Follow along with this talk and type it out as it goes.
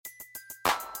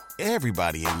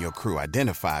Everybody in your crew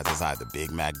identifies as either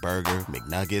Big Mac Burger,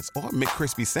 McNuggets, or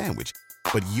McCrispy Sandwich.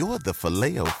 But you're the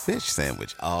Filet-O-Fish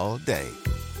Sandwich all day.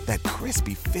 That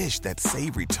crispy fish, that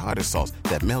savory tartar sauce,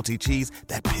 that melty cheese,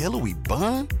 that pillowy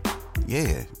bun.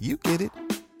 Yeah, you get it.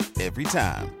 Every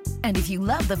time. And if you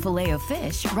love the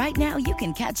Filet-O-Fish, right now you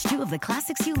can catch two of the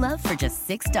classics you love for just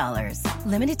 $6.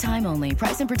 Limited time only.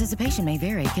 Price and participation may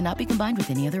vary. Cannot be combined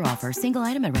with any other offer. Single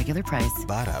item at regular price.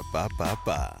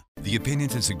 Ba-da-ba-ba-ba. The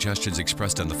opinions and suggestions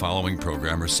expressed on the following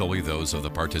program are solely those of the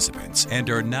participants and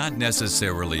are not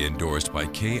necessarily endorsed by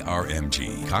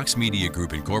KRMG, Cox Media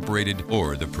Group Incorporated,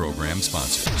 or the program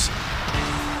sponsors.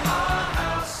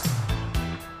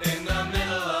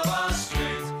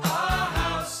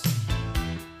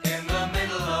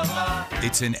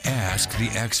 It's an Ask the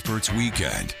Experts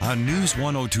weekend on News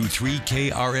 102.3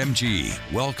 KRMG.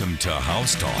 Welcome to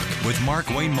House Talk with Mark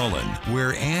Wayne Mullen,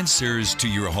 where answers to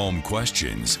your home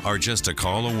questions are just a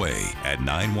call away at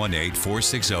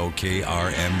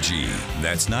 918-460-KRMG.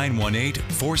 That's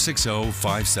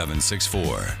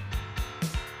 918-460-5764.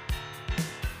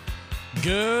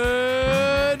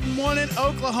 Good morning,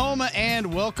 Oklahoma,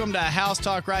 and welcome to House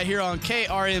Talk right here on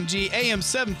KRMG, AM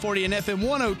 740 and FM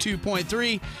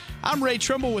 102.3. I'm Ray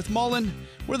Trimble with Mullen.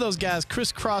 We're those guys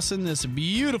crisscrossing this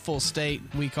beautiful state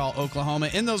we call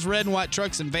Oklahoma in those red and white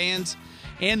trucks and vans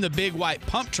and the big white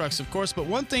pump trucks, of course. But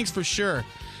one thing's for sure,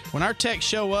 when our techs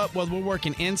show up, whether we're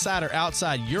working inside or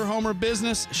outside your home or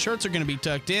business, shirts are going to be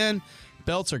tucked in,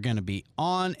 belts are going to be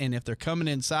on, and if they're coming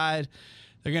inside,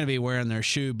 they're going to be wearing their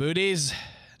shoe booties.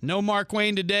 No Mark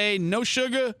Wayne today, no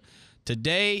sugar.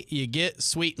 Today, you get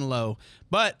sweet and low.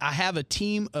 But I have a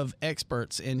team of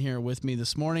experts in here with me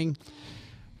this morning.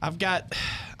 I'm going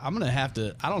to have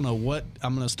to, I don't know what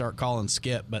I'm going to start calling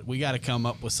Skip, but we got to come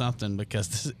up with something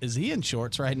because is he in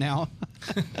shorts right now?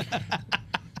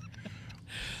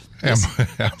 I'm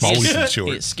always in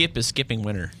shorts. Skip is skipping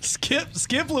winter. Skip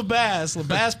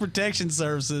Lebass Protection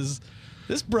Services.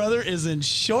 This brother is in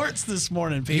shorts this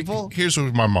morning, people. Here's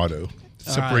my motto.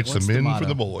 Separates right, the men from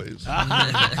the boys.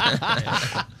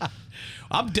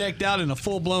 I'm decked out in a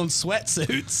full-blown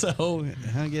sweatsuit, so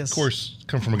I guess. Of course,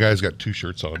 come from a guy who's got two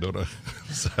shirts on, don't I?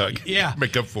 So I can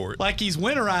make up for it. Like he's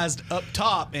winterized up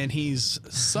top and he's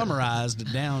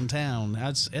summerized downtown.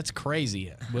 That's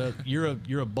crazy. Well,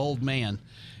 you're a bold man,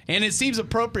 and it seems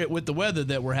appropriate with the weather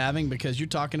that we're having because you're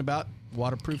talking about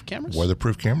waterproof cameras.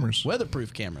 Weatherproof cameras. All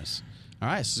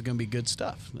right, this is going to be good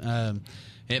stuff.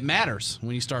 It matters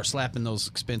when you start slapping those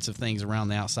expensive things around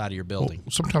the outside of your building.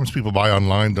 Well, sometimes people buy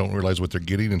online, don't realize what they're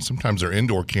getting, and sometimes they're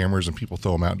indoor cameras and people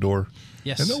throw them outdoor.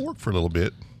 Yes. And they'll work for a little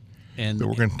bit. But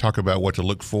we're going to talk about what to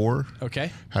look for.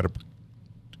 Okay. How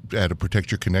to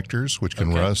protect your connectors, which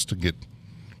can rust, to get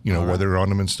weather on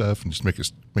them and stuff, and just make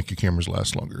your cameras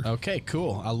last longer. Okay,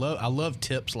 cool. I love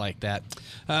tips like that.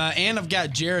 And I've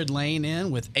got Jared Lane in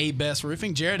with Lebass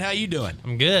Roofing. Jared, how you doing?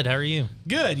 I'm good. How are you?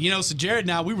 Good. So Jared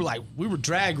and I, we were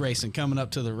drag racing coming up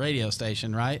to the radio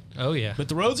station, right? Oh yeah. But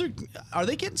the roads are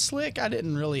they getting slick? I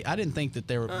didn't think that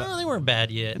they were. They weren't bad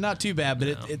yet. Not too bad,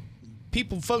 but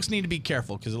folks need to be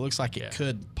careful because it looks like it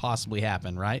could possibly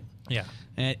happen, right? Yeah.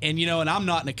 And I'm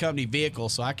not in a company vehicle,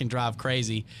 so I can drive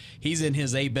crazy. He's in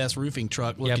his Lebass roofing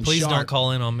truck looking Yeah, please sharp. don't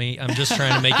call in on me. I'm just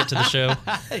trying to make it to the show.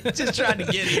 Just trying to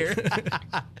get here.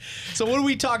 So what are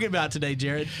we talking about today,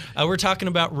 Jared? We're talking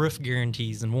about roof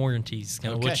guarantees and warranties,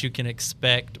 kind of Okay. what you can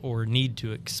expect or need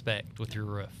to expect with your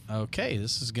roof. Okay,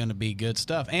 this is going to be good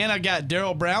stuff. And I got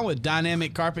Daryl Brown with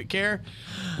Dynamic Carpet Care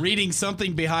reading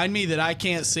something behind me that I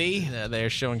can't see. They're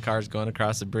showing cars going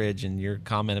across the bridge, and your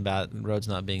comment about roads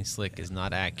not being slick is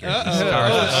not accurate. Uh-oh. These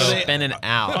cars Are are they- spinning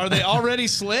out. Are they already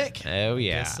slick? Oh,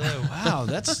 yeah. So, wow,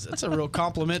 that's a real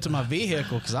compliment to my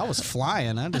vehicle because I was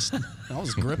flying. I was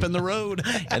gripping the road.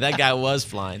 And that guy was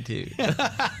flying, too.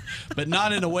 But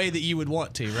not in a way that you would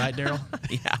want to, right, Daryl?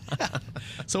 Yeah.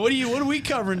 So what are we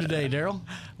covering today, Daryl?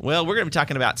 Well, we're going to be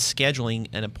talking about scheduling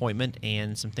an appointment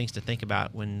and some things to think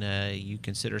about when you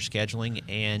consider scheduling,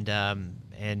 and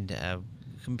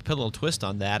put a little twist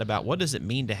on that about what does it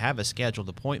mean to have a scheduled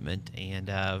appointment, and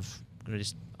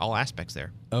just all aspects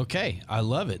there. Okay, I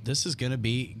love it. This is going to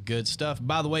be good stuff.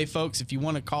 By the way, folks, if you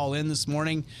want to call in this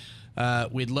morning,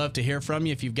 we'd love to hear from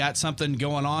you. If you've got something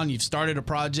going on, you've started a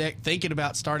project, thinking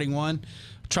about starting one,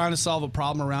 trying to solve a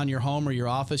problem around your home or your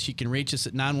office, you can reach us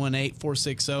at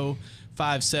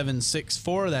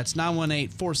 918-460-5764. That's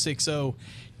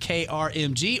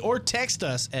 918-460-KRMG, or text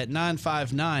us at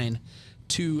 95920.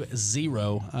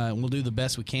 We'll do the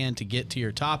best we can to get to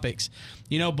your topics.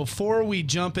 Before we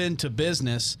jump into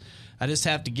business, I just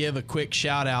have to give a quick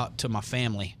shout out to my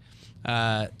family.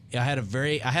 I had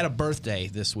a birthday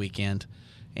this weekend,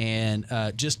 and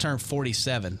just turned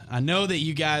 47. I know that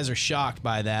you guys are shocked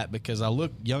by that because I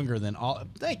look younger than all.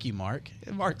 Thank you, Mark.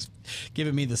 Mark's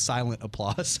giving me the silent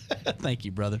applause. Thank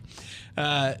you, brother.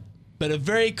 But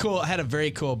I had a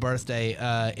very cool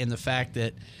birthday in the fact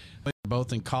that we were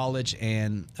both in college,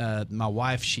 and my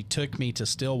wife, she took me to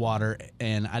Stillwater,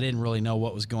 and I didn't really know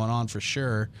what was going on for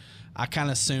sure. I kind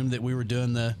of assumed that we were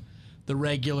doing the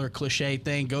regular cliche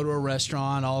thing, go to a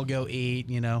restaurant, all go eat,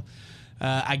 you know.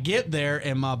 I get there,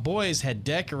 and my boys had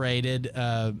decorated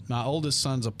my oldest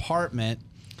son's apartment,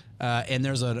 and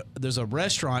there's a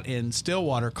restaurant in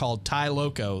Stillwater called Thai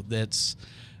Loco that's,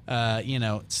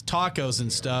 it's tacos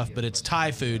and stuff, but it's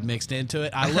Thai food mixed into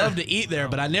it. I love to eat there,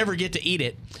 but I never get to eat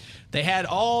it. They had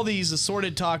all these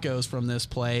assorted tacos from this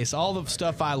place, all the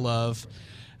stuff I love,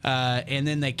 and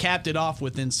then they capped it off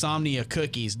with Insomnia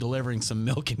Cookies, delivering some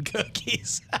milk and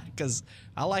cookies, because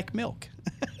I like milk.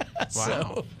 Wow.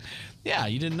 So, yeah,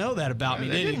 you didn't know that about me,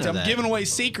 did you? I'm that. giving away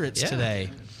secrets today.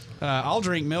 I'll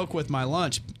drink milk with my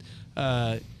lunch.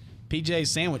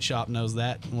 PJ's Sandwich Shop knows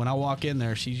that. When I walk in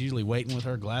there, she's usually waiting with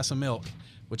her glass of milk,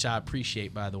 which I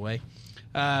appreciate, by the way.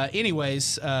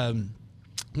 Anyways,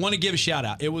 want to give a shout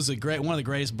out. It was one of the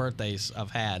greatest birthdays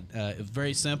I've had. It was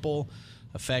very simple,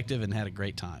 effective, and had a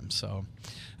great time. So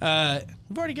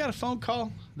we've already got a phone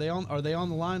call. Are they on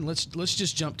the line? Let's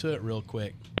just jump to it real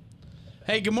quick.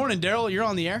 Hey, good morning, Daryl. You're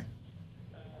on the air.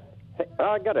 Hey,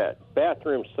 I got a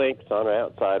bathroom sinks on an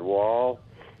outside wall,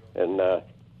 and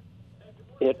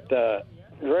it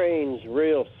drains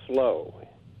real slow.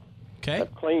 Okay.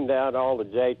 I've cleaned out all the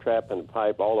J-trap and the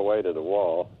pipe all the way to the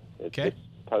wall. It's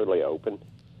totally open.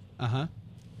 Uh-huh.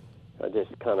 I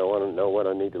just kind of want to know what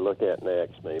I need to look at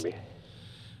next, maybe.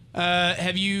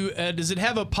 Have you? Does it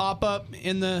have a pop-up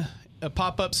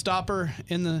pop-up stopper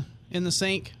in the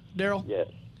sink, Daryl? Yes,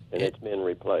 and it's been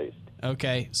replaced.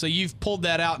 Okay, so you've pulled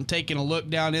that out and taken a look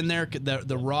down in there,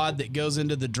 the rod that goes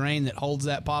into the drain that holds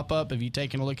that pop-up. Have you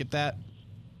taken a look at that?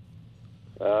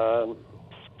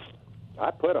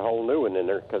 I put a whole new one in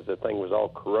there because the thing was all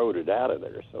corroded out of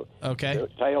there. So okay, the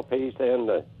tailpiece and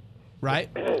the right.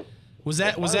 Was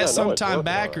that some time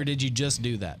back, or did you just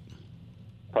do that?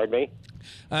 Pardon me?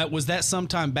 Was that some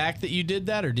time back that you did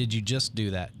that, or did you just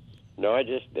do that? No, I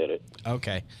just did it.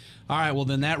 Okay. All right, well,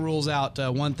 then that rules out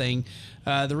one thing.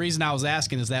 The reason I was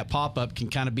asking is that pop-up can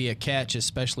kind of be a catch,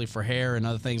 especially for hair and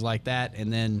other things like that,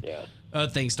 and then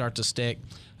other things start to stick.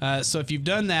 So if you've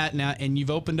done that now and you've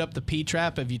opened up the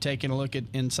P-trap, have you taken a look at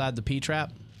inside the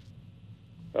P-trap?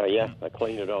 Yeah, I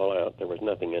cleaned it all out. There was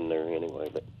nothing in there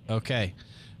anyway. But okay.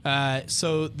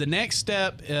 So the next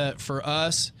step for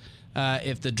us,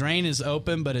 if the drain is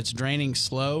open but it's draining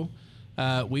slow,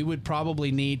 we would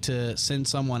probably need to send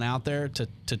someone out there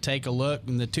to take a look.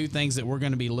 And the two things that we're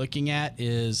going to be looking at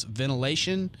is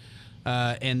ventilation,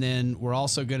 and then we're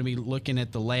also going to be looking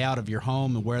at the layout of your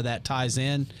home and where that ties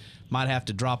in. Might have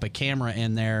to drop a camera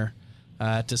in there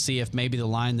to see if maybe the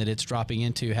line that it's dropping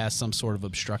into has some sort of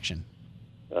obstruction.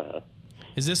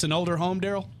 Is this an older home,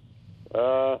 Daryl?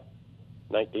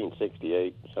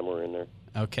 1968, somewhere in there.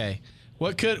 Okay.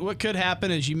 What could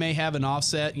happen is you may have an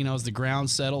offset, as the ground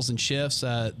settles and shifts,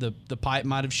 the pipe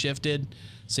might have shifted,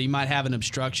 so you might have an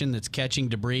obstruction that's catching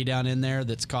debris down in there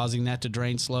that's causing that to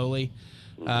drain slowly.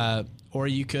 Or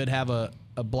you could have a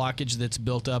blockage that's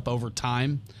built up over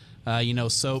time.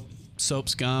 Soap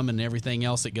scum and everything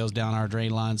else that goes down our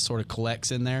drain lines sort of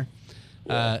collects in there.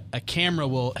 A camera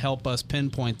will help us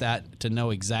pinpoint that to know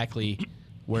exactly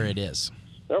where it is.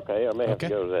 Okay, I may have to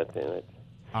go to that then.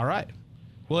 All right.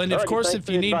 Well, and of course, if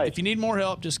you need more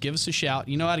help, just give us a shout.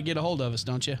 You know how to get a hold of us,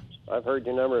 don't you? I've heard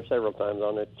your number several times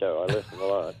on this show. I listen a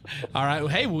lot. All right. Well,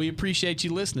 hey, we appreciate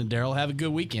you listening, Daryl. Have a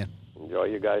good weekend. Enjoy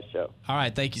your guys' show. All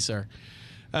right. Thank you, sir.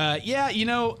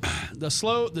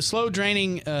 The slow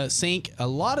draining sink, a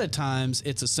lot of times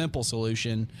it's a simple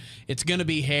solution. It's going to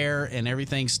be hair and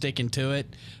everything sticking to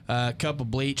it. A cup of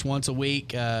bleach once a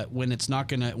week when it's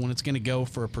going to go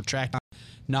for a protracted time,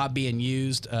 not being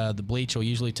used, the bleach will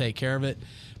usually take care of it.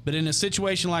 But in a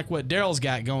situation like what Daryl's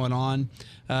got going on,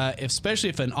 especially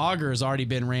if an auger has already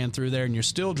been ran through there and you're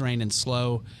still draining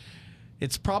slow,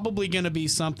 it's probably going to be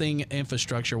something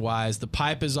infrastructure-wise. The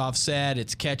pipe is offset.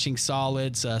 It's catching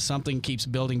solids. Something keeps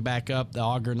building back up. The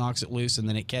auger knocks it loose, and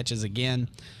then it catches again.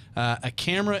 A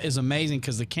camera is amazing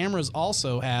because the cameras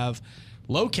also have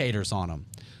locators on them.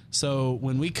 So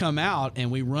when we come out and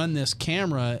we run this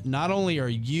camera, not only are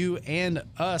you and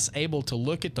us able to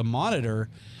look at the monitor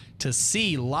to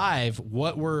see live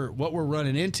what we're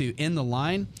running into in the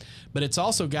line, but it's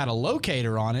also got a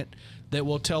locator on it that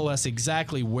will tell us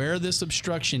exactly where this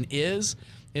obstruction is.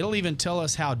 It'll even tell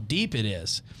us how deep it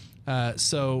is.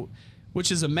 So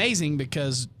which is amazing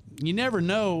because you never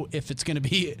know if it's going to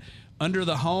be under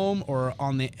the home or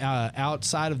on the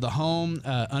outside of the home,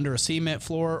 under a cement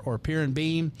floor or pier and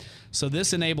beam. So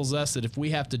this enables us that if we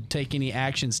have to take any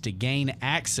actions to gain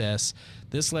access,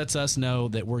 this lets us know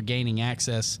that we're gaining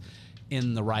access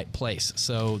in the right place.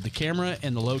 So the camera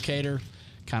and the locator,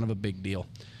 kind of a big deal.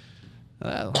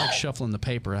 I like shuffling the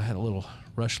paper. I had a little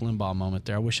Rush Limbaugh moment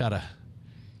there. I wish I'd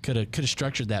could have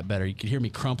structured that better. You could hear me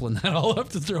crumpling that all up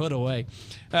to throw it away.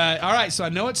 All right, so I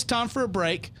know it's time for a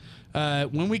break.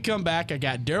 When we come back, I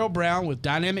got Daryl Brown with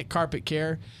Dynamic Carpet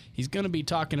Care. He's going to be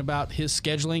talking about his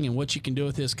scheduling and what you can do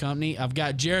with his company. I've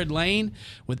got Jared Lane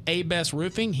with Lebass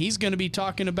Roofing. He's going to be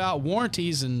talking about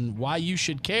warranties and why you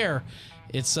should care.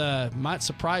 It's might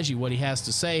surprise you what he has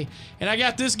to say. And I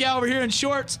got this guy over here in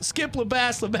shorts, Skip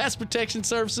Lebass, Lebass Protection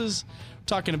Services,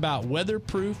 talking about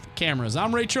weatherproof cameras.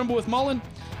 I'm Ray Trimble with Mullen.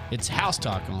 It's House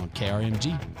Talk on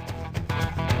KRMG.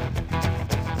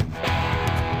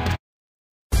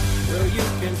 Well, you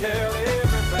can tell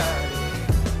everybody.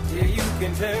 Yeah, you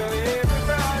can tell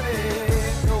everybody.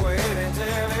 Go ahead and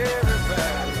tell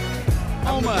everybody.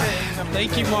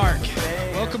 Thank you, Mark.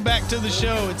 Welcome back to the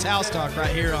show. It's House Talk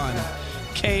right here on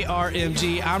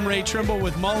KRMG. I'm Ray Trimble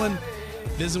with Mullen,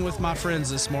 visiting with my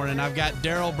friends this morning. I've got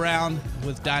Daryl Brown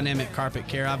with Dynamic Carpet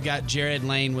Care. I've got Jared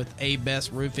Lane with Lebass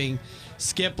Roofing,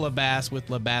 Skip Lebass with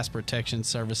Lebass Protection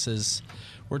Services.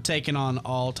 We're taking on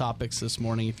all topics this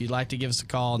morning. If you'd like to give us a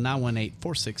call,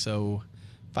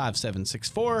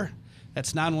 918-460-5764.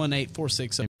 That's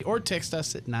 918-460. Or text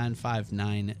us at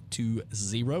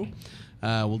 95920.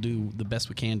 We'll do the best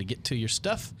we can to get to your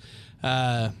stuff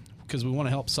because we want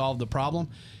to help solve the problem.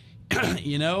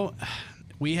 You know,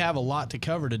 we have a lot to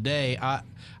cover today. I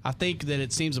think that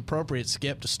it seems appropriate,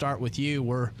 Skip, to start with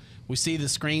you. We see the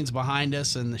screens behind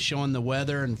us and showing the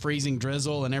weather and freezing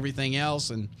drizzle and everything else,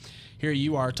 and here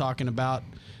you are talking about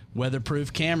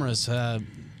weatherproof cameras.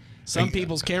 Some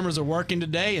people's cameras are working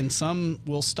today, and some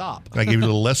will stop. I gave you a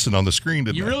little lesson on the screen,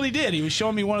 didn't I? You really did. He was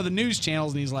showing me one of the news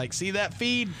channels, and he's like, see that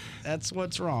feed? That's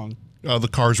what's wrong. The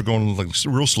cars were going like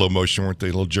real slow motion, weren't they?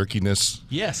 A little jerkiness.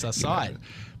 Yes, I saw it.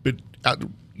 But,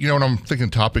 when I'm thinking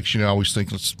topics, I always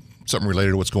think it's something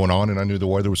related to what's going on, and I knew the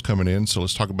weather was coming in, so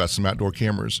let's talk about some outdoor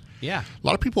cameras. Yeah. A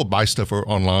lot of people buy stuff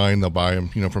online. They'll buy them,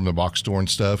 from the box store and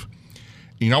stuff.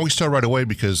 And you always tell right away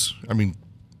because,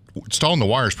 installing the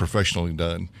wire is professionally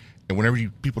done. And whenever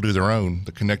people do their own,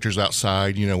 the connectors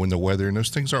outside, when the weather, and those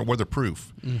things aren't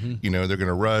weatherproof. Mm-hmm. They're going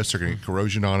to rust, they're going to get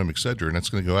corrosion on them, et cetera, and that's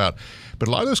going to go out. But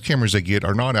a lot of those cameras they get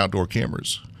are not outdoor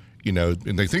cameras,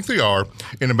 and they think they are.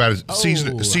 And about a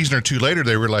season or two later,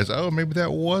 they realize, maybe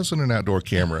that wasn't an outdoor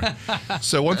camera.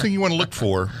 So one thing you want to look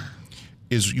for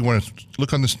is you want to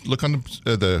look on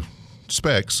the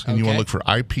specs, and you want to look for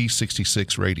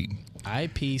IP66 rating.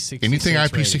 IP66 anything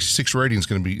IP66 rating is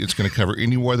going to cover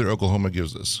any weather Oklahoma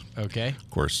gives us. Okay. Of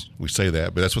course, we say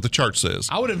that, but that's what the chart says.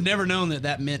 I would have never known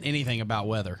that meant anything about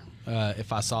weather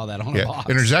if I saw that on a box.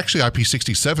 And there's actually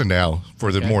IP67 now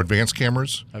for the more advanced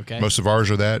cameras. Okay. Most of ours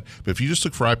are that. But if you just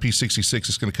look for IP66,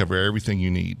 it's going to cover everything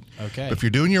you need. Okay. But if you're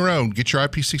doing your own, get your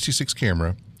IP66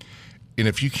 camera. And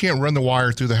if you can't run the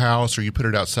wire through the house or you put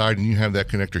it outside and you have that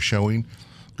connector showing,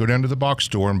 go down to the box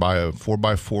store and buy a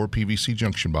 4x4 PVC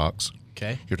junction box.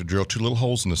 Okay. You have to drill 2 little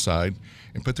holes in the side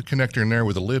and put the connector in there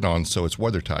with a lid on so it's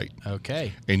weather tight.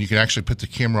 Okay. And you can actually put the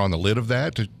camera on the lid of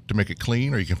that to make it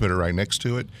clean, or you can put it right next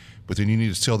to it. But then you need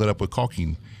to seal that up with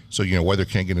caulking so weather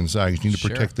can't get inside. You need to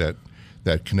protect that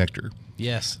connector.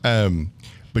 Yes.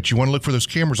 But you want to look for those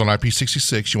cameras on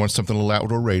IP66. You want something a little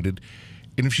outdoor rated.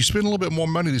 And if you spend a little bit more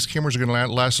money, these cameras are going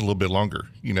to last a little bit longer.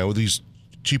 These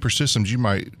cheaper systems, you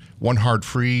might, one hard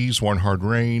freeze, one hard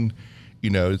rain,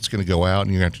 it's going to go out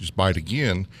and you're going to have to just buy it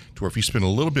again, to where if you spend a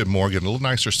little bit more, get a little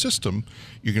nicer system,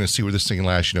 you're going to see where this thing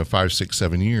lasts, 5, 6,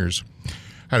 7 years.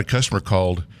 I had a customer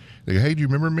called. They go, hey, do you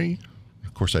remember me?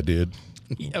 Of course I did.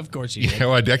 Of course you did.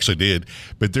 I actually did.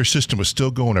 But their system was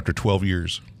still going after 12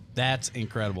 years. That's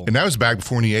incredible. And that was back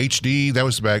before any HD. That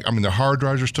was back. The hard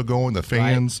drives are still going, the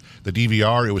fans, the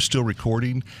DVR, it was still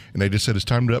recording. And they just said it's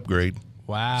time to upgrade.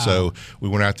 Wow. So we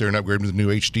went out there and upgraded to the new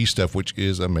HD stuff, which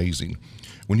is amazing.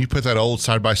 When you put that old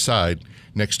side-by-side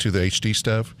next to the HD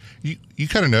stuff, you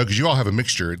kind of know, because you all have a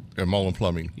mixture at Mullen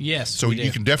Plumbing. Yes, so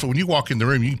you can definitely, when you walk in the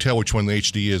room, you can tell which one the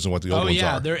HD is and what the old ones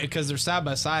are. Because they're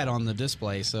side-by-side on the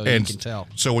display, so you can tell.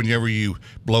 So whenever you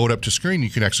blow it up to screen, you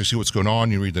can actually see what's going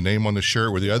on. You read the name on the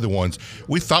shirt, where the other ones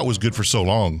we thought was good for so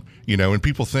long, and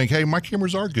people think, hey, my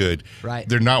cameras are good. Right.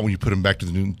 They're not when you put them back to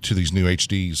these new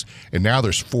HDs. And now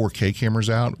there's 4K cameras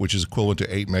out, which is equivalent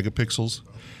to 8 megapixels.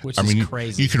 Which is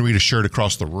crazy. You can read a shirt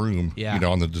across the room,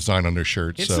 on the design on their shirt.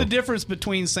 shirts. It's the difference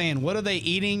between saying, what are they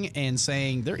eating, and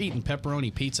saying they're eating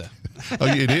pepperoni pizza. Oh,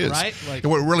 it is. Right? Like,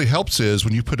 and what really helps is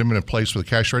when you put them in a place with a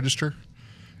cash register,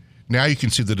 now you can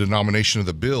see the denomination of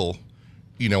the bill.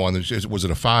 You know, was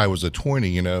it a 5? Was it a 20?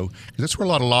 You know, 'cause that's where a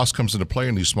lot of loss comes into play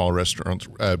in these small restaurants,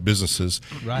 businesses.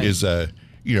 Right. Is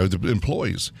you know, the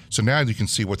employees. So now you can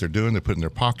see what they're doing. They put in their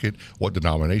pocket what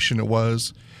denomination it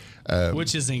was,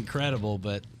 which is incredible.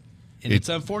 But it's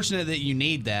unfortunate that you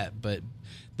need that. But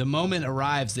the moment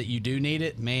arrives that you do need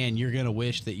it, man, you're going to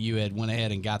wish that you had went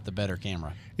ahead and got the better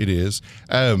camera. It is.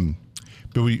 But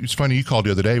it's funny, you called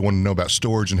the other day, wanted to know about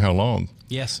storage and how long.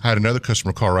 Yes. I had another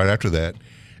customer call right after that,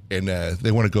 and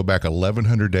they want to go back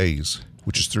 1,100 days,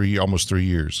 which is almost 3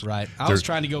 years. Right. I was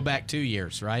trying to go back 2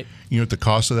 years, right? You know what the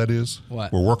cost of that is?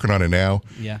 What? We're working on it now.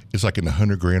 Yeah. It's like in the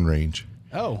 $100,000 range.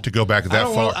 Oh. To go back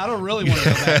that far. I don't really want to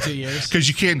go back 2 years. Because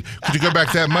you can't to go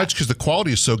back that much because the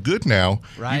quality is so good now.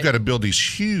 Right. You've got to build these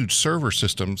huge server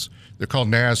systems. They're called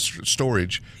NAS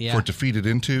storage for it to feed it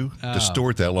into to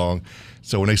store it that long.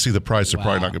 So when they see the price, they're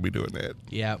probably not going to be doing that.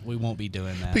 Yeah, we won't be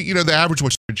doing that. But, you know, the average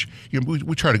storage, you know,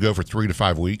 we try to go for 3 to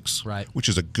 5 weeks, right? Which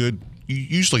is a good. You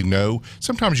usually know.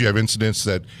 Sometimes you have incidents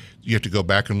that you have to go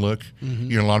back and look. Mm-hmm.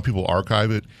 You know, a lot of people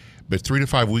archive it. But 3 to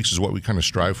 5 weeks is what we kind of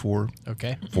strive for.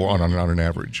 Okay. On an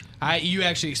average. You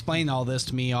actually explained all this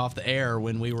to me off the air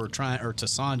when we were trying, or to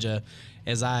Sanja,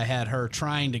 as I had her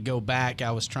trying to go back.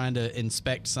 I was trying to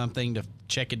inspect something to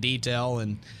check a detail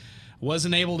and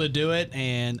wasn't able to do it.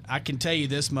 And I can tell you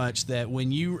this much, that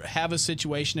when you have a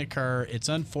situation occur, it's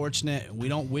unfortunate. We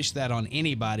don't wish that on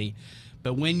anybody.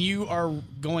 But when you are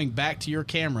going back to your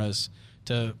cameras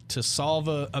to solve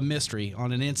a mystery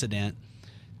on an incident,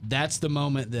 that's the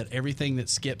moment that everything that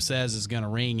Skip says is going to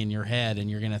ring in your head, and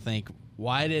you're going to think,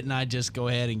 why didn't I just go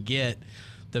ahead and get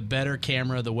the better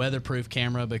camera, the weatherproof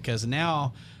camera? Because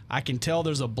now I can tell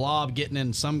there's a blob getting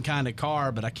in some kind of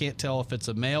car, but I can't tell if it's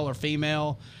a male or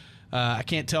female. I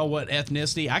can't tell what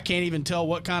ethnicity. I can't even tell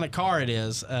what kind of car it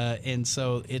is. And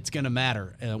so it's going to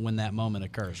matter when that moment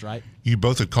occurs, right? You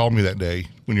both had called me that day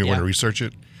when you were going to research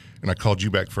it. And I called you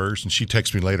back first, and she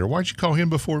texted me later, why'd you call him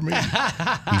before me?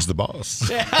 He's the boss.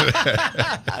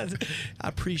 I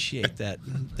appreciate that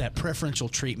preferential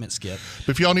treatment, Skip. But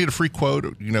if y'all need a free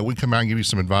quote, you know, we come out and give you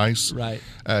some advice. Right.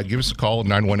 Give us a call at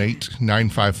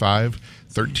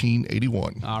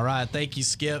 918-955-1381. All right. Thank you,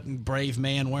 Skip. Brave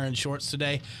man wearing shorts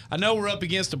today. I know we're up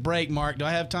against a break, Mark. Do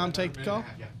I have time to take the call?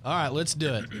 Yeah. All right, let's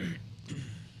do it.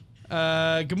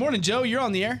 Good morning, Joe. You're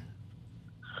on the air.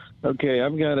 Okay,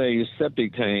 I've got a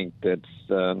septic tank that's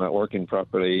not working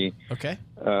properly. Okay.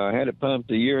 I had it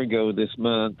pumped a year ago this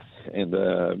month, and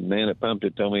the man that pumped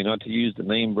it told me not to use the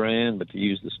name brand, but to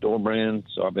use the store brand.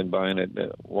 So I've been buying it at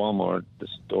Walmart, the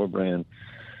store brand.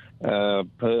 I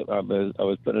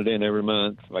was putting it in every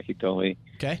month, like he told me.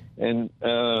 Okay. And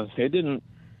it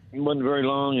wasn't very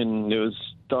long, and it was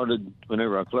started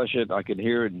whenever I flush it, I could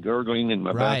hear it gurgling in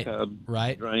my bathtub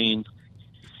drain.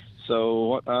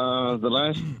 So the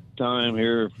last time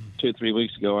here, 2 or 3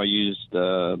 weeks ago, I used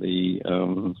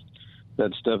that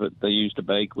stuff that they used to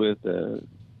bake with.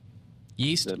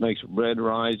 Yeast? That makes bread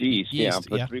rise. Yeast. Yeah, I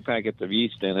put 3 packets of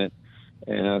yeast in it,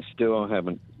 and I still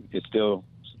haven't. It's still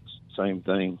same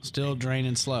thing. Still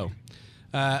draining slow.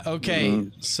 Okay,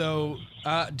 so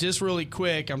just really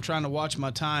quick, I'm trying to watch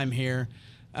my time here.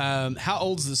 How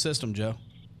old's the system, Joe?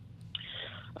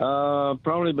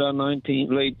 Probably about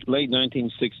late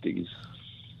 1960s.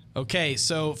 Okay,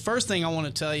 so first thing I want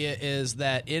to tell you is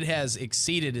that it has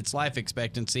exceeded its life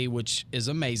expectancy, which is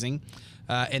amazing,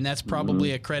 and that's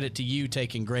probably a credit to you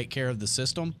taking great care of the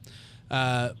system.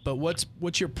 But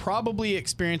what you're probably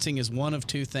experiencing is one of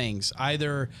two things.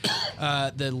 Either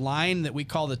the line that we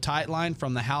call the tight line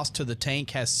from the house to the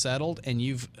tank has settled, and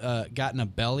you've gotten a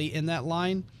belly in that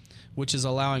line, which is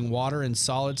allowing water and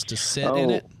solids to sit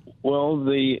in it. Well,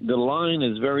 the line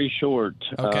is very short.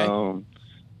 Okay.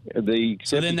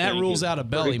 So then that rules out a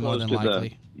belly more than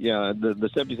likely. The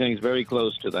septic tank is very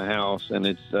close to the house, and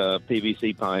it's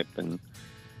PVC pipe. And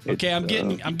okay, I'm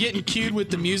getting cued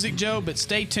with the music, Joe. But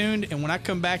stay tuned, and when I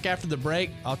come back after the break,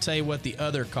 I'll tell you what the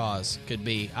other cause could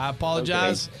be. I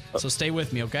apologize, so stay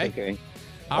with me, okay? Okay.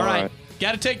 All right.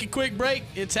 Got to take a quick break.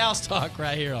 It's House Talk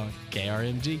right here on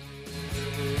KRMG.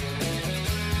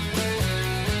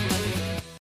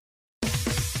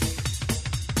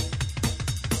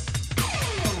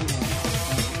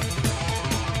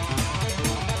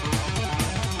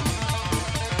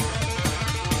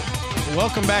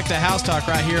 Welcome back to House Talk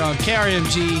right here on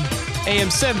KRMG,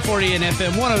 AM 740 and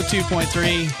FM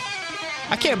 102.3.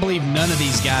 I can't believe none of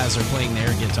these guys are playing the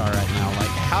air guitar right now. Like,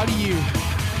 how do you...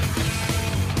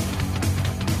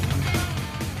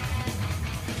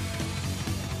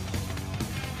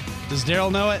 Does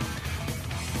Daryl know it?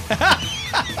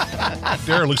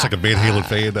 Daryl looks like a Van Halen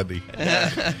fan, doesn't he?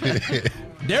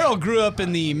 Daryl grew up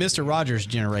in the Mr. Rogers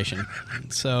generation.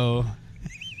 So,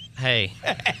 Hey,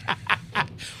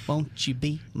 won't you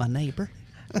be my neighbor?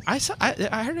 I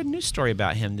heard a news story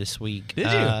about him this week. Did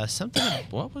you? Something.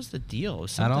 What was the deal? It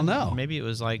was I don't something- know. Maybe it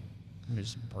was like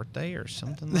his birthday or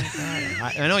something like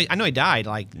that. I know he died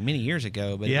like many years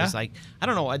ago, but it Yeah? was like I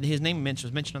don't know. His name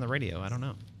was mentioned on the radio. I don't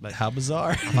know, but How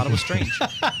bizarre. I thought it was strange.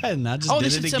 And I just Oh, did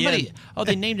this it is again. somebody. Oh,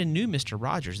 they named a new Mr.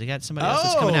 Rogers. They got somebody else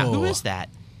that's coming out. Who Oh. is that?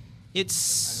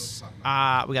 It's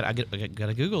I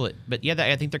gotta Google it. But yeah,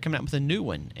 I think they're coming out with a new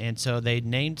one, and so they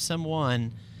named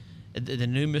someone the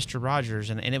new Mr. Rogers,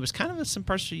 and it was kind of some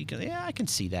person you go, yeah, I can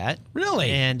see that.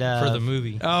 Really? And For the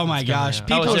movie. Oh, my It's coming gosh. out.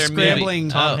 People is are there a movie? scrambling.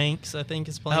 Tom Hanks, I think,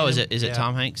 is playing Oh, is him. it Yeah.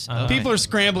 Tom Hanks? Uh-huh. Okay. People are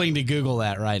scrambling to Google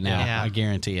that right now. Yeah. I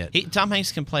guarantee it. Tom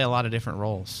Hanks can play a lot of different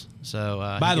roles. So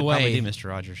By he the could way- probably do Mr.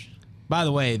 Rogers. By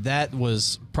the way, that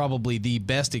was probably the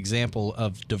best example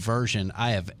of diversion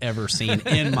I have ever seen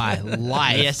in my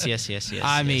life. Yes.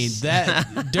 I mean, that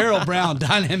Daryl Brown,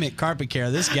 dynamic carpet care,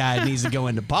 this guy needs to go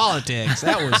into politics.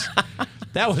 That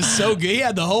was so good. He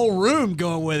had the whole room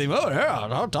going with him. Oh,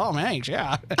 yeah, Tom Hanks,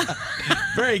 yeah.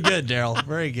 Very good, Daryl.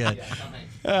 Very good.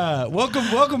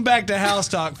 Welcome back to House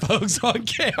Talk, folks, on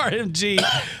KRMG.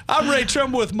 I'm Ray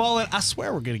Trumbull with Mullen. I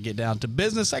swear we're going to get down to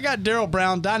business. I got Daryl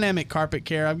Brown, Dynamic Carpet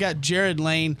Care. I've got Jared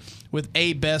Lane with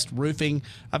A-Best Roofing.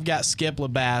 I've got Skip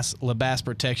Lebass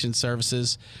Protection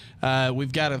Services.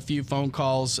 We've got a few phone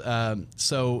calls.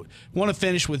 So want to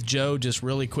finish with Joe just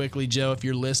really quickly. Joe, if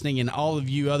you're listening, and all of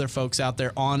you other folks out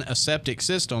there on a septic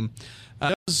system,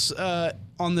 those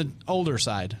on the older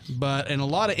side. But in a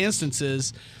lot of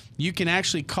instances, you can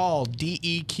actually call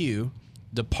DEQ,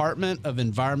 Department of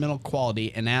Environmental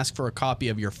Quality, and ask for a copy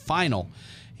of your final.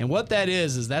 And what that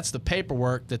is that's the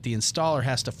paperwork that the installer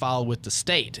has to file with the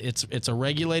state. It's a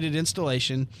regulated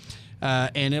installation,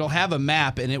 and it'll have a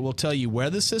map, and it will tell you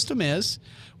where the system is,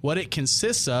 what it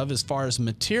consists of as far as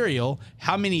material,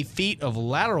 how many feet of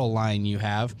lateral line you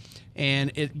have,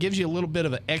 and it gives you a little bit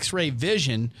of an X-ray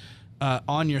vision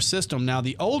on your system. Now,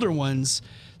 the older ones,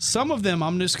 some of them,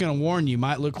 I'm just going to warn you,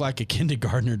 might look like a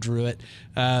kindergartner drew it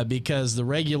because the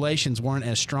regulations weren't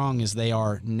as strong as they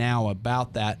are now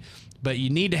about that. But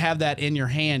you need to have that in your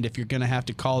hand if you're going to have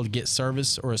to call to get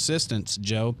service or assistance,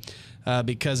 Joe,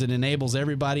 because it enables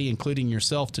everybody, including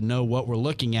yourself, to know what we're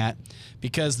looking at.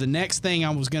 Because the next thing I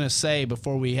was going to say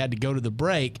before we had to go to the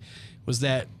break was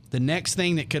that the next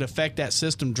thing that could affect that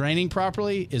system draining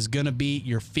properly is going to be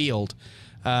your field.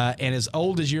 And as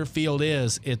old as your field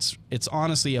is, it's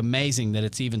honestly amazing that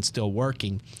it's even still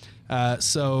working.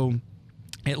 So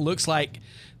it looks like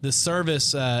the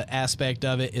service aspect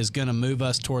of it is going to move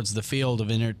us towards the field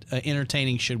of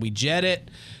entertaining. Should we jet it?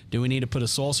 Do we need to put a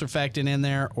soil surfactant in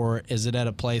there? Or is it at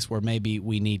a place where maybe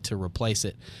we need to replace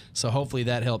it? So hopefully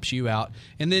that helps you out.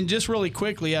 And then just really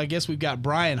quickly, I guess we've got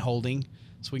Brian holding,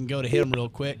 so we can go to him real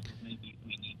quick.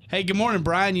 Hey, good morning,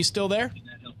 Brian. You still there?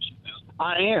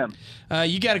 I am.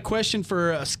 You got a question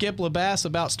for Skip Lebass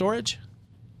about storage?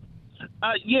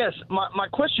 Yes. My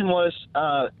question was,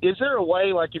 is there a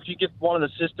way, like if you get one of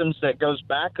the systems that goes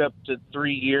back up to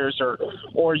 3 years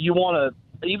or you want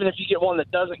to, even if you get one that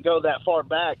doesn't go that far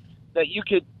back, that you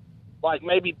could like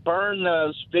maybe burn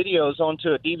those videos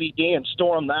onto a DVD and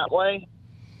store them that way?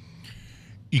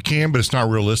 You can, but it's not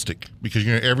realistic because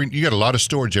you got a lot of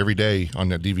storage every day on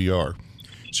that DVR,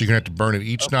 so you're gonna have to burn it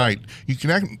each night. You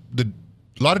can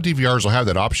a lot of DVRs will have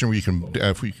that option where you can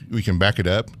we can back it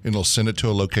up and it'll send it to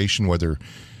a location, whether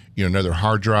another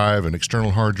hard drive, an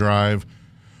external hard drive,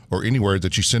 or anywhere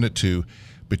that you send it to.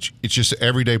 But it's just an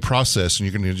everyday process, and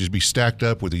you're going to just be stacked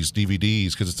up with these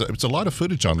DVDs because it's a lot of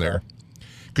footage on there.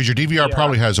 Because your DVR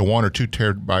probably has a 1 or 2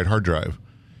 terabyte hard drive.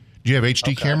 Do you have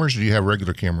HD cameras or do you have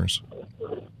regular cameras?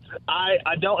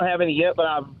 I don't have any yet, but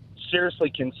I'm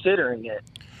seriously considering it.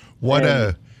 What?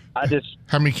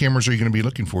 How many cameras are you going to be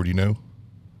looking for? Do you know?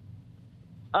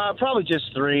 Probably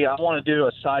just 3. I want to do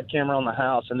a side camera on the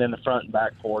house and then the front and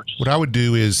back porch. What I would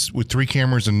do is with 3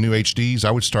 cameras and new HDs,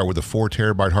 I would start with a 4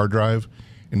 terabyte hard drive,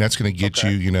 and that's going to get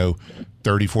you,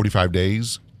 30, 45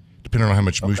 days, depending on how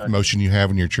much motion you have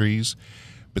in your trees.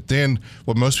 But then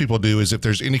what most people do is if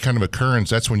there's any kind of occurrence,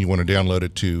 that's when you want to download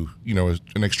it to,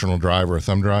 an external drive or a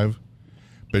thumb drive.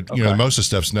 But, most of the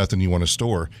stuff's nothing you want to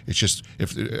store. It's just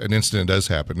if an incident does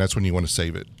happen, that's when you want to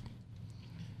save it.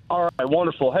 All right,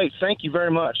 wonderful. Hey, thank you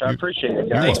very much. I appreciate it,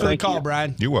 guys. Thanks for the call,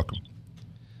 Brian. You're welcome.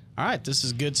 All right, this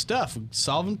is good stuff.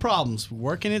 Solving problems,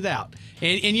 working it out.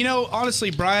 And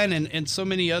honestly, Brian and so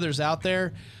many others out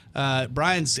there,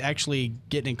 Brian's actually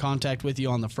getting in contact with you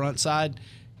on the front side.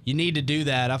 You need to do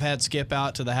that. I've had Skip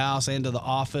out to the house and to the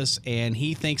office, and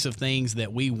he thinks of things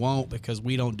that we won't because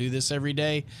we don't do this every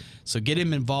day. So get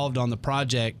him involved on the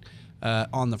project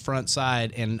on the front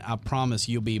side, and I promise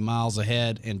you'll be miles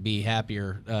ahead and be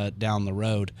happier down the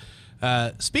road.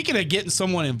 Speaking of getting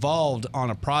someone involved on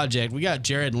a project, we got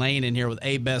Jared Lane in here with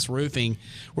Lebass Roofing.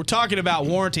 We're talking about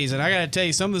warranties, and I got to tell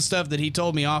you, some of the stuff that he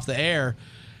told me off the air,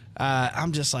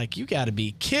 I'm just like, you got to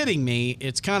be kidding me.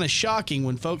 It's kind of shocking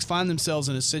when folks find themselves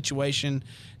in a situation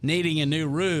needing a new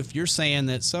roof. You're saying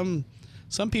that some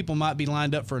people might be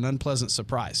lined up for an unpleasant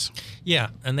surprise. Yeah,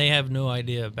 and they have no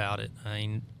idea about it. I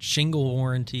mean, shingle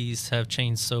warranties have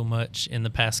changed so much in the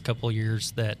past couple of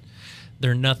years that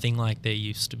they're nothing like they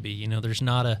used to be. You know, there's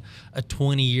not a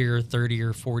 20-year, 30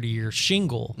 or 40-year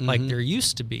shingle like there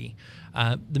used to be.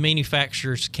 The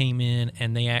manufacturers came in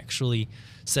and they actually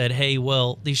said, hey,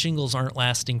 well, these shingles aren't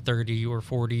lasting 30 or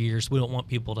 40 years. We don't want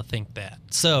people to think that.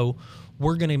 So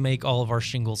we're going to make all of our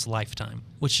shingles lifetime,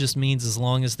 which just means as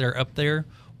long as they're up there,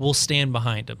 we'll stand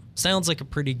behind them. Sounds like a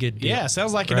pretty good deal. Yeah,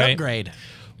 sounds like an upgrade.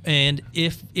 And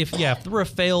if the roof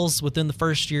fails within the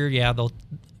first year, they'll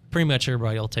pretty much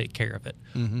everybody will take care of it.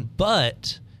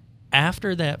 But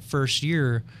after that first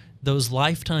year, those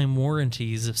lifetime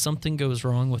warranties, if something goes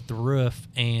wrong with the roof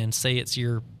and say it's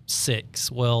year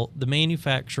 6, well, the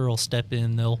manufacturer will step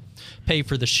in. They'll pay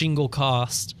for the shingle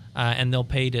cost, and they'll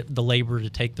pay the labor to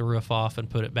take the roof off and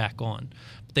put it back on.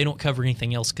 But they don't cover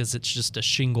anything else because it's just a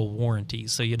shingle warranty.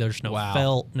 So there's no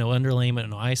felt, no underlayment,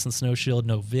 no ice and snow shield,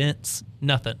 no vents,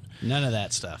 nothing. None of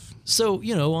that stuff. So,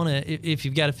 if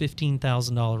you've got a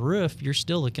 $15,000 roof, you're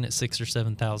still looking at $6,000 or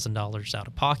 $7,000 out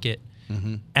of pocket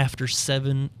after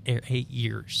 7 or 8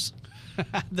 years.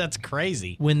 That's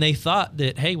crazy. When they thought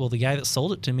that, hey, well, the guy that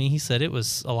sold it to me, he said it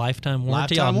was a lifetime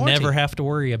warranty. I'll never have to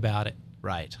worry about it.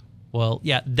 Right. Well,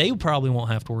 yeah, they probably won't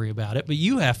have to worry about it, but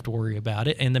you have to worry about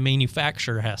it, and the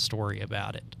manufacturer has to worry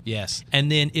about it. Yes.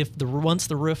 And then once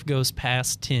the roof goes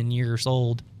past 10 years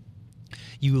old,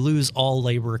 you lose all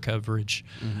labor coverage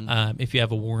if you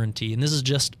have a warranty. And this is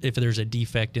just if there's a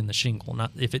defect in the shingle,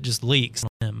 not if it just leaks.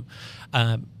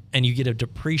 And you get a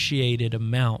depreciated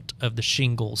amount of the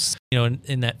shingles.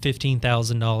 In that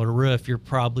 $15,000 roof, you're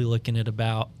probably looking at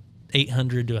about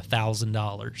 $800 to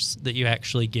 $1,000 that you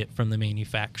actually get from the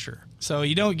manufacturer. So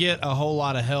you don't get a whole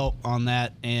lot of help on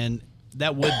that, and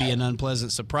that would be an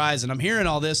unpleasant surprise. And I'm hearing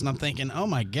all this, and I'm thinking, oh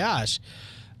my gosh.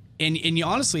 And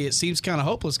honestly, it seems kind of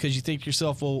hopeless because you think to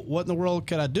yourself, well, what in the world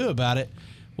could I do about it?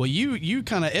 Well, you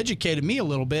kind of educated me a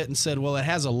little bit and said, well, it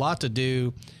has a lot to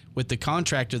do with the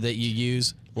contractor that you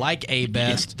use, like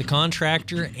Lebass. The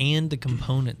contractor and the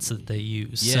components that they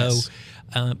use. Yes.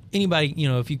 So anybody,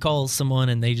 if you call someone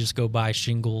and they just go buy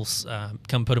shingles,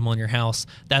 come put them on your house,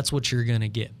 that's what you're going to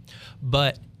get.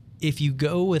 But if you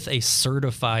go with a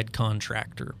certified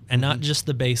contractor, and not just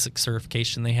the basic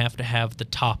certification, they have to have the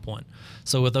top one.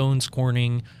 So with Owens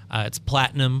Corning, it's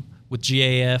Platinum. With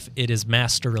GAF, it is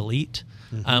Master Elite.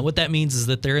 What that means is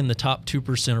that they're in the top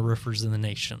 2% of roofers in the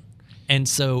nation. And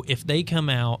so if they come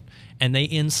out and they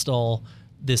install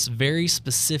this very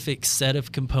specific set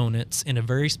of components in a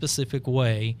very specific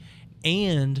way,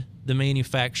 and the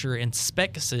manufacturer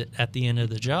inspects it at the end of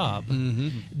the job,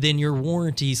 then your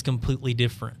warranty is completely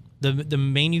different. The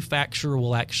manufacturer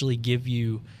will actually give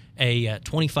you a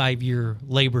 25-year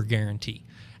labor guarantee,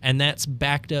 and that's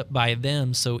backed up by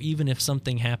them. So even if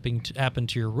something happened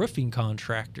to your roofing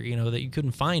contractor, that you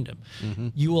couldn't find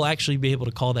them, you will actually be able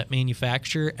to call that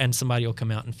manufacturer, and somebody will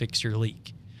come out and fix your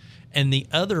leak. And the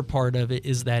other part of it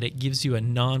is that it gives you a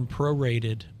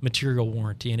non-prorated material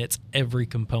warranty, and it's every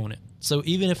component. So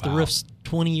even if the roof's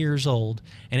 20 years old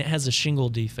and it has a shingle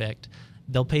defect,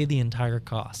 they'll pay the entire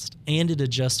cost, and it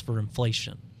adjusts for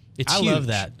inflation. It's huge. I love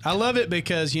that. I love it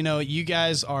because, you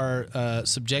guys are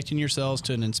subjecting yourselves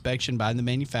to an inspection by the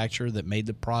manufacturer that made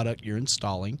the product you're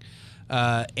installing.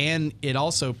 And it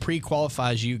also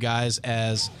pre-qualifies you guys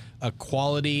as a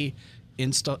quality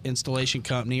installation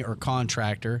company or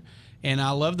contractor. And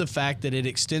I love the fact that it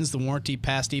extends the warranty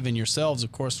past even yourselves.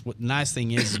 Of course, what the nice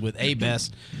thing is with Lebass,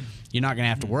 you're not going to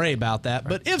have to worry about that. Right.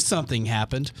 But if something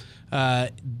happened,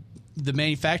 the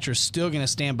manufacturer is still going to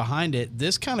stand behind it.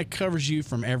 This kind of covers you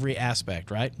from every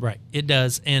aspect, right? Right. It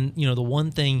does. And, the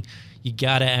one thing you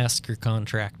got to ask your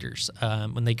contractors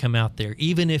when they come out there,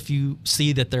 even if you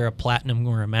see that they're a Platinum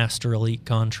or a Master Elite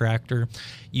contractor,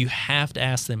 you have to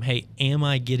ask them, hey, am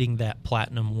I getting that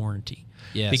Platinum warranty?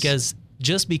 Yes. Because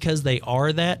just because they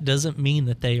are that doesn't mean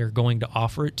that they are going to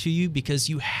offer it to you, because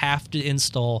you have to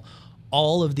install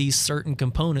all of these certain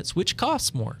components, which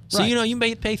costs more. So, right. You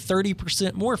may pay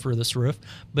 30% more for this roof,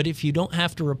 but if you don't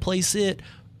have to replace it,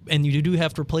 and you do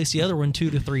have to replace the other one 2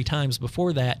 to 3 times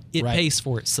before that, it pays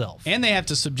for itself. And they have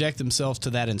to subject themselves to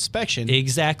that inspection.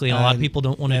 Exactly. And a lot of people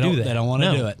don't want to do that. They don't want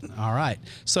to do it. All right.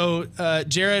 So,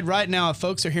 Jared, right now, if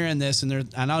folks are hearing this, and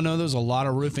I know there's a lot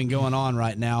of roofing going on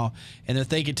right now, and they're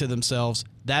thinking to themselves,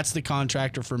 that's the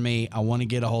contractor for me. I want to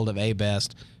get a hold of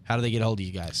A-Best. How do they get a hold of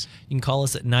you guys? You can call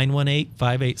us at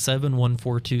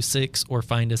 918-587-1426 or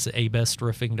find us at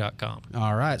abestruffing.com.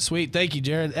 All right, sweet. Thank you,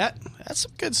 Jared. That's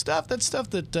some good stuff. That's stuff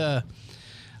that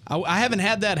I haven't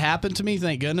had that happen to me,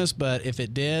 thank goodness, but if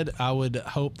it did, I would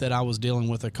hope that I was dealing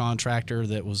with a contractor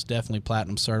that was definitely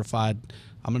platinum certified.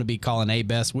 I'm going to be calling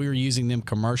A-Best. We were using them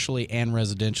commercially and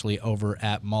residentially over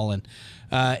at Mullen.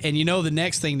 And the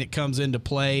next thing that comes into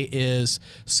play is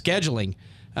scheduling.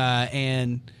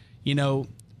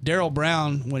 Daryl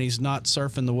Brown, when he's not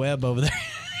surfing the web over there,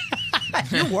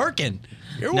 you're working.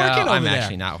 You're working over there. I'm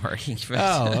actually not working.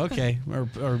 Oh, okay. Or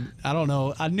I don't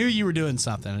know. I knew you were doing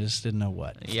something. I just didn't know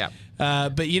what. Yeah.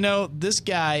 But, this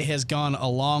guy has gone a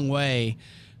long way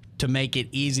to make it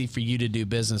easy for you to do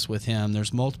business with him.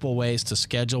 There's multiple ways to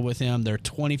schedule with him. They're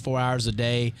 24 hours a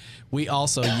day. We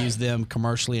also use them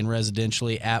commercially and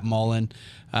residentially at Mullen.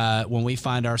 When we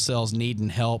find ourselves needing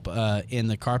help in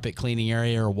the carpet cleaning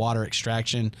area or water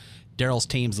extraction, Daryl's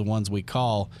team's the ones we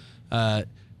call.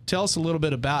 Tell us a little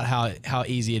bit about how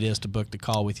easy it is to book the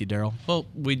call with you, Daryl. Well,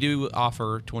 we do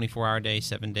offer 24-hour day,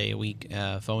 7-day-a-week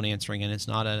phone answering, and it's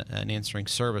not an answering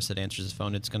service that answers the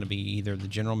phone. It's going to be either the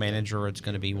general manager or it's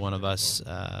going to be one of us,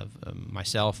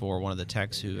 myself, or one of the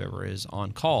techs, whoever is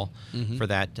on call for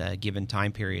that given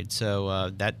time period. So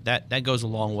that goes a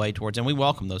long way towards, and we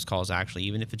welcome those calls, actually,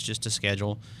 even if it's just to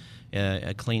schedule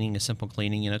a cleaning, a simple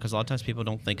cleaning, because a lot of times people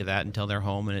don't think of that until they're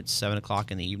home and it's 7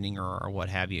 o'clock in the evening or what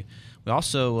have you. We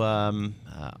also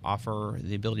offer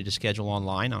the ability to schedule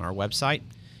online on our website.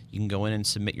 You can go in and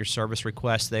submit your service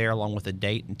request there along with a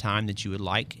date and time that you would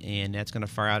like, and that's going to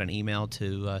fire out an email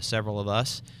to several of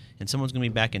us, and someone's going to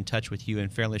be back in touch with you in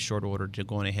fairly short order to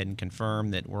go ahead and confirm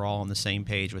that we're all on the same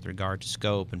page with regard to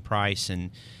scope and price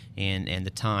and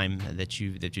the time that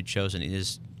you've chosen. It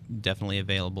is definitely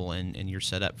available, and you're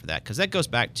set up for that, because that goes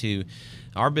back to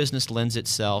our business lends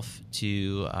itself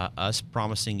to us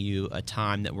promising you a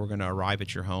time that we're going to arrive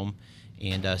at your home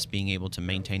and us being able to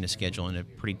maintain a schedule in a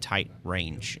pretty tight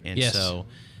range. And so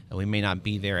we may not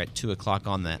be there at 2 o'clock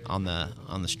on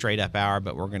the straight up hour,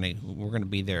 but we're gonna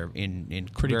be there in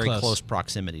very close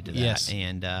proximity to that. Yes.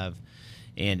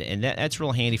 And that's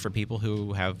real handy for people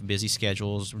who have busy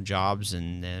schedules, jobs,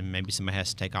 and maybe somebody has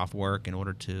to take off work in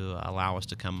order to allow us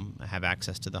to come have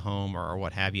access to the home or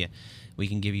what have you. We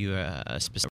can give you a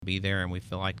specific be there, and we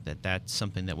feel like that's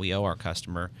something that we owe our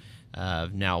customer.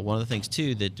 Now, one of the things,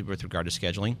 too, that with regard to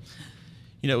scheduling,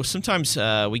 sometimes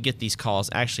we get these calls.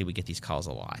 Actually, we get these calls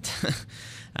a lot.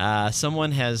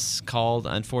 Someone has called,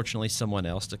 unfortunately, someone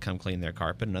else to come clean their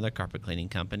carpet, another carpet cleaning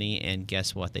company, and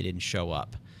guess what? They didn't show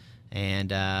up. And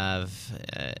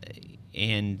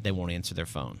they won't answer their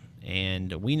phone.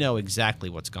 And we know exactly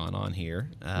what's gone on here.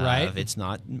 Right. It's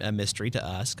not a mystery to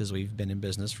us because we've been in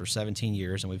business for 17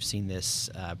 years and we've seen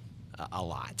this a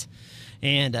lot.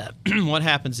 And what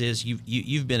happens is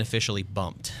you've been officially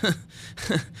bumped.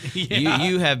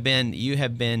 You have been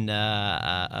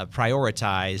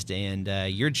prioritized,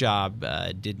 and your job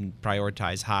didn't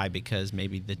prioritize high because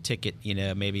maybe the ticket,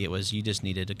 maybe it was you just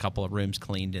needed a couple of rooms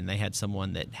cleaned, and they had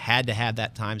someone that had to have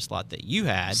that time slot that you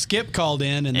had. Skip called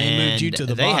in, and they moved you to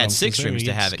the bottom. They had 6 rooms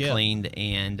to have it cleaned,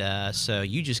 and so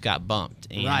you just got bumped,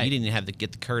 and you didn't have to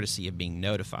get the courtesy of being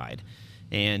notified.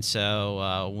 And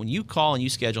so when you call and you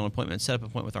schedule an appointment, set up an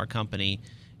appointment with our company,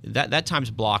 that time's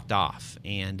blocked off.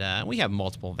 And we have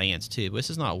multiple vans, too. But this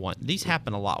is not one. These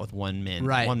happen a lot with one-man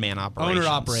operations.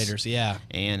 Owner-operators, yeah.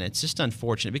 And it's just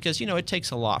unfortunate because, it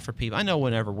takes a lot for people. I know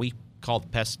whenever we call the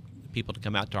pest people to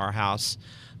come out to our house,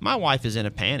 my wife is in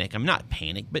a panic. I'm not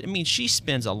panicked, but, she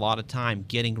spends a lot of time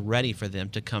getting ready for them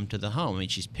to come to the home.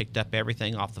 She's picked up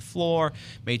everything off the floor,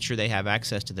 made sure they have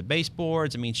access to the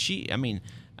baseboards.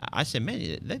 I said,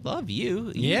 man, they love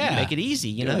you. You make it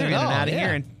easy. They're in and out of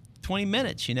here in 20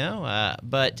 minutes.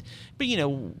 But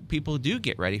people do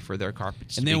get ready for their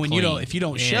carpets. And to then be clean. if you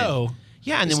don't show,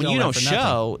 and then when you don't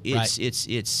show,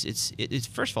 it's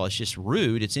first of all, it's just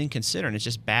rude, it's inconsiderate, it's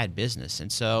just bad business.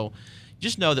 And so,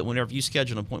 just know that whenever you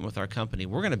schedule an appointment with our company,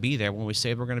 we're going to be there when we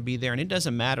say we're going to be there, and it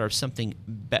doesn't matter if something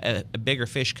a bigger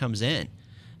fish comes in.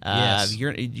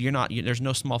 You're not. There's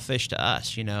no small fish to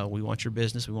us. We want your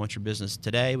business. We want your business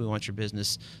today. We want your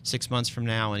business 6 months from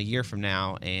now and a year from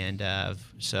now. And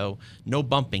so no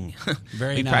bumping.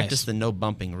 We practice the no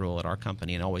bumping rule at our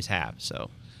company and always have. So,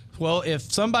 well,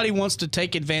 if somebody wants to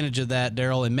take advantage of that,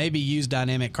 Daryl, and maybe use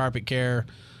Dynamic Carpet Care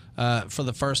for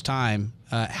the first time,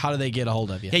 how do they get a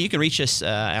hold of you? Yeah, you can reach us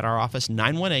at our office,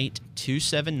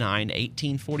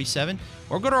 918-279-1847,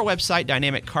 or go to our website,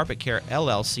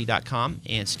 dynamiccarpetcarellc.com,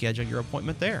 and schedule your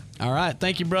appointment there. All right.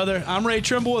 Thank you, brother. I'm Ray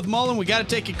Trimble with Mullen. We got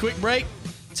to take a quick break.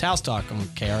 It's House Talk on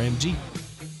KRMG.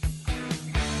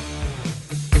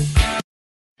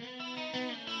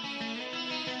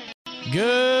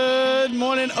 Good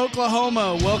morning,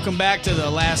 Oklahoma. Welcome back to the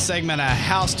last segment of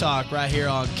House Talk right here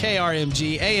on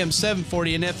KRMG, AM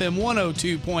 740 and FM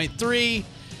 102.3.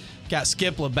 Got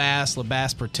Skip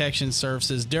Lebass Protection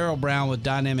Services, Daryl Brown with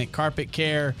Dynamic Carpet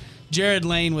Care, Jared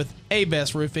Lane with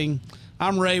Lebass Roofing.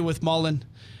 I'm Ray with Mullen.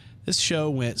 This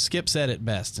show Skip said it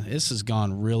best. This has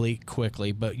gone really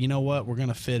quickly, but you know what? We're going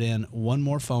to fit in one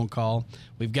more phone call.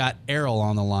 We've got Errol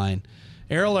on the line.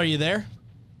 Errol, are you there?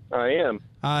 I am.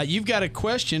 You've got a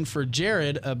question for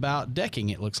Jared about decking,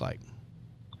 it looks like.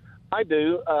 I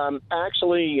do.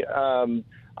 Actually,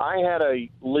 I had a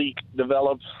leak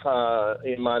develop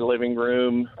in my living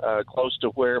room close to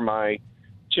where my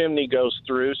chimney goes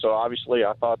through, so obviously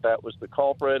I thought that was the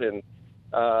culprit, and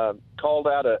called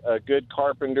out a good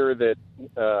carpenter that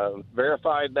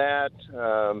verified that,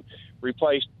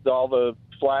 replaced all the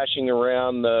flashing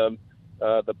around the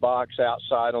box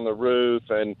outside on the roof.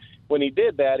 And when he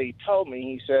did that, he told me,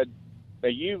 he said,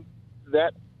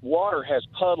 that water has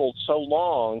puddled so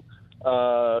long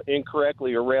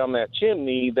incorrectly around that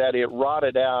chimney that it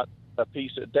rotted out a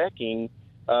piece of decking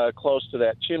close to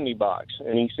that chimney box.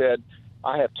 And he said,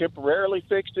 I have temporarily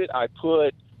fixed it. I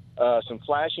put some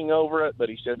flashing over it, but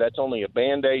he said that's only a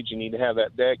Band-Aid. You need to have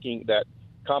that decking, that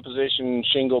composition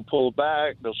shingle pulled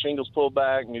back, those shingles pulled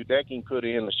back, new decking put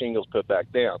in, the shingles put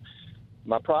back down.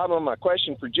 My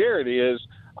question for Jared is,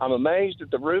 I'm amazed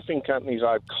at the roofing companies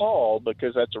I've called,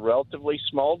 because that's a relatively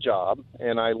small job,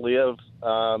 and I live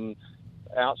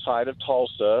outside of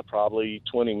Tulsa, probably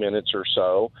 20 minutes or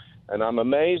so, and I'm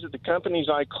amazed at the companies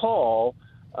I call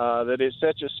that it's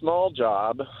such a small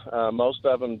job. Most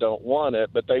of them don't want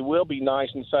it, but they will be nice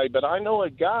and say, but I know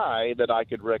a guy that I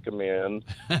could recommend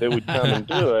that would come and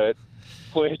do it,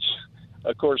 which,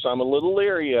 of course, I'm a little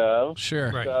leery of. Sure.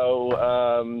 Right.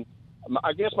 So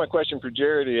I guess my question for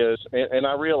Jared is, and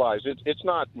I realize it's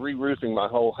not re-roofing my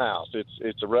whole house.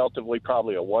 It's a relatively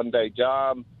probably a one-day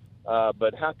job,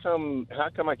 but how come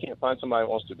I can't find somebody that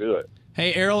wants to do it?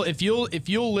 Hey, Errol, if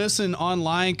you'll listen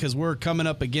online, because we're coming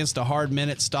up against a hard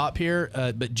minute stop here,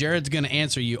 but Jared's going to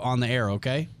answer you on the air,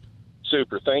 okay?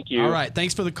 Super, thank you. All right,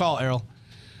 thanks for the call, Errol.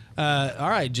 All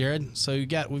right, Jared. So we've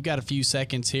got a few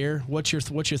seconds here. What's your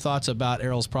thoughts about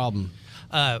Errol's problem?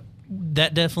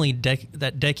 That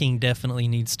decking definitely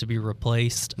needs to be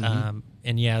replaced. Mm-hmm.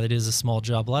 And yeah, that is a small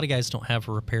job. A lot of guys don't have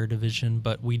a repair division,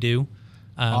 but we do.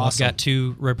 Awesome. I've got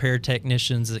 2 repair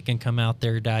technicians that can come out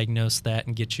there, diagnose that,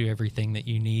 and get you everything that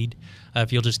you need.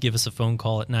 If you'll just give us a phone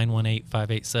call at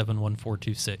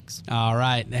 918-587-1426. All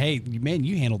right. Hey, man,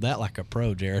 you handled that like a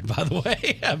pro, Jared, by the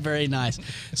way. Very nice.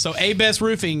 So Lebass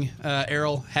Roofing,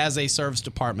 Errol, has a service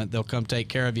department. They'll come take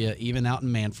care of you, even out in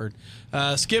Manford.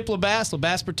 Skip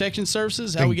Lebass Protection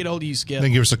Services. How we get a hold of you, Skip?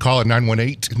 Then give us a call at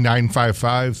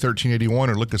 918-955-1381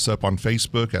 or look us up on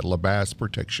Facebook at Lebass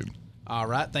Protection. All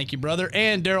right. Thank you, brother.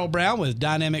 And Daryl Brown with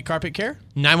Dynamic Carpet Care.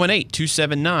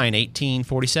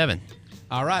 918-279-1847.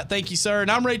 All right. Thank you, sir.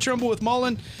 And I'm Ray Trimble with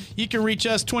Mullen. You can reach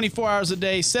us 24 hours a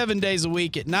day, 7 days a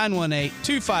week at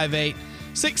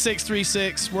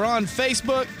 918-258-6636. We're on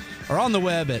Facebook or on the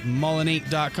web at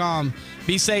mulleninc.com.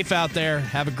 Be safe out there.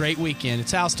 Have a great weekend.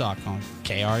 It's House Talk on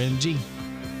KRMG.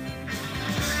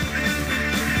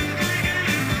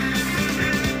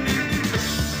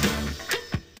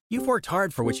 You've worked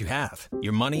hard for what you have.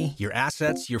 Your money, your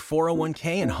assets, your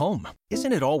 401k, and home.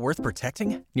 Isn't it all worth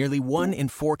protecting? Nearly 1 in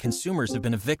 4 consumers have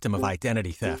been a victim of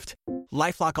identity theft.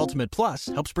 LifeLock Ultimate Plus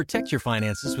helps protect your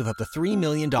finances with up to $3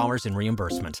 million in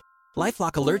reimbursement.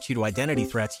 LifeLock alerts you to identity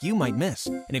threats you might miss.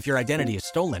 And if your identity is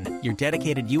stolen, your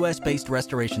dedicated U.S.-based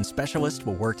restoration specialist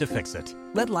will work to fix it.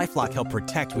 Let LifeLock help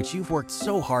protect what you've worked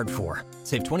so hard for.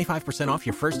 Save 25% off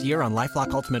your first year on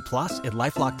LifeLock Ultimate Plus at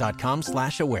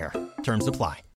LifeLock.com/aware. Terms apply.